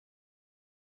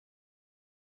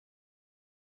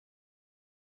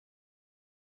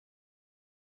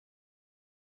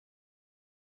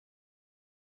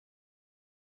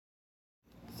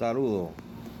Saludos.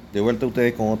 De vuelta a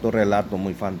ustedes con otro relato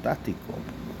muy fantástico.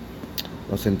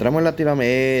 Nos centramos en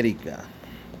Latinoamérica,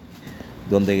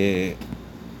 donde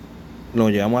nos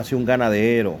llevamos hacia un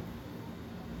ganadero,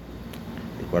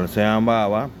 el cual se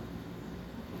llamaba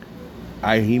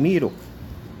Aljimiro.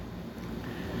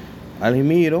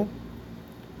 Aljimiro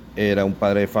era un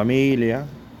padre de familia,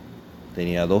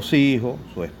 tenía 2 hijos,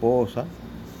 su esposa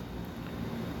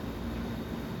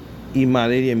y más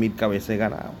de 10.000 cabezas de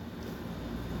ganado.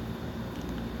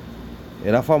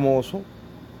 Era famoso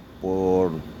por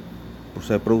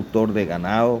ser productor de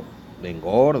ganado de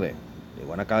engorde, de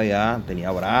buena calidad.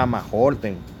 Tenía Brahma,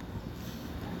 Holten,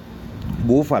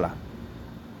 búfala.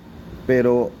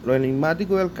 Pero lo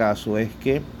enigmático del caso es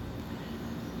que,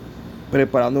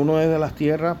 preparando uno de las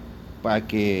tierras para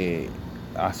que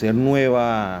hacer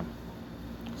nueva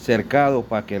cercado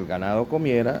para que el ganado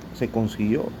comiera, se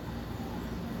consiguió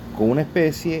con una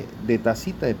especie de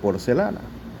tacita de porcelana,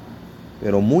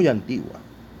 pero muy antigua.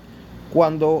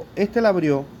 Cuando la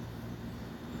abrió,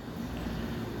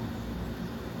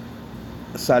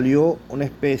 salió una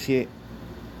especie,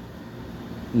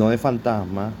 no de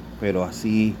fantasma, pero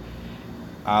así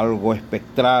algo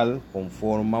espectral, con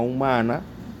forma humana,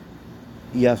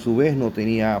 y a su vez no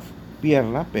tenía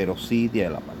piernas, pero sí de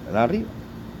la parte de arriba.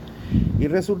 Y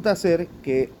resulta ser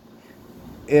que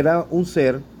era un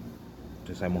ser,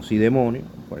 no sabemos si demonio,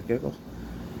 cualquier cosa,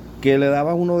 que le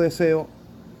daba unos deseos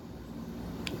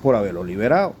por haberlo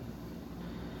liberado.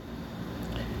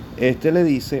 Le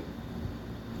dice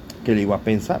que le iba a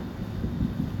pensar.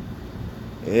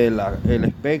 El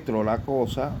espectro, la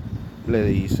cosa, le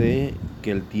dice que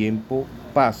el tiempo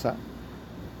pasa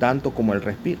tanto como él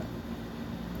respira.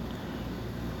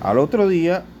 Al otro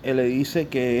día, él le dice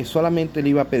que solamente le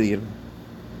iba a pedir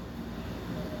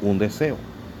un deseo.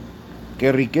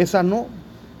 Que riqueza no,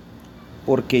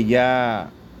 porque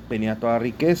ya tenía toda la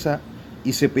riqueza,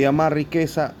 y si pedía más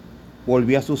riqueza,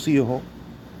 volvía a sus hijos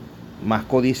más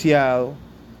codiciados,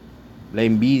 la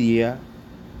envidia,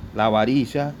 la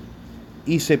avaricia,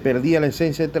 y se perdía la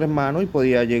esencia de 3 manos y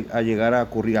podía llegar a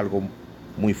ocurrir algo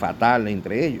muy fatal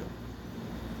entre ellos.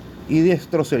 Y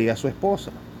destrozaría a su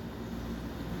esposa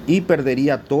y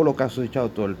perdería todo lo que ha cosechado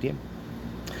todo el tiempo.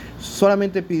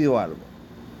 Solamente pidió algo.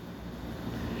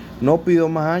 No pidió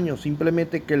más años,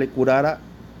 simplemente que le curara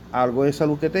algo de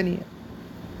salud que tenía,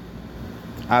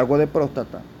 algo de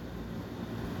próstata,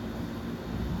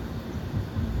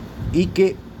 y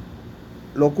que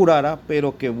lo curara,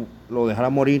 pero que lo dejara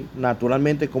morir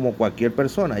naturalmente como cualquier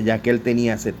persona, ya que él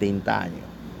tenía 70 años.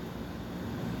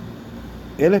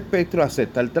 El espectro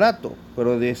acepta el trato,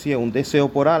 pero decía un deseo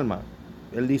por alma.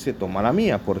 Él dice, toma la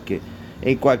mía, porque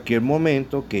en cualquier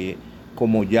momento, que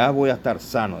como ya voy a estar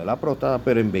sano de la próstata,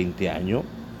 pero en 20 años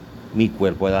mi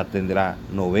cuerpo ya tendrá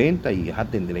 90 y ya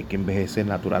tendré que envejecer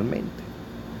naturalmente.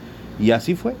 Y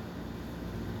así fue.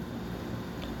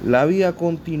 La vida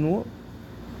continuó.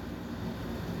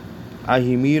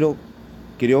 Aljimiro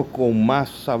crió con más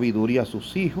sabiduría a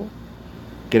sus hijos,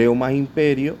 creó más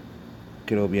imperio,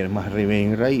 creó bien más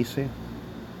bienes raíces,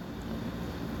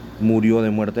 murió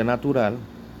de muerte natural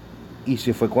y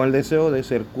se fue con el deseo de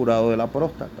ser curado de la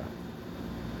próstata,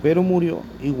 pero murió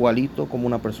igualito como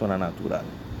una persona natural.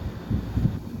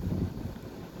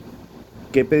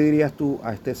 ¿Qué pedirías tú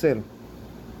a este ser?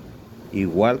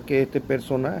 ¿Igual que este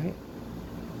personaje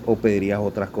o pedirías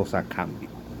otras cosas a cambio?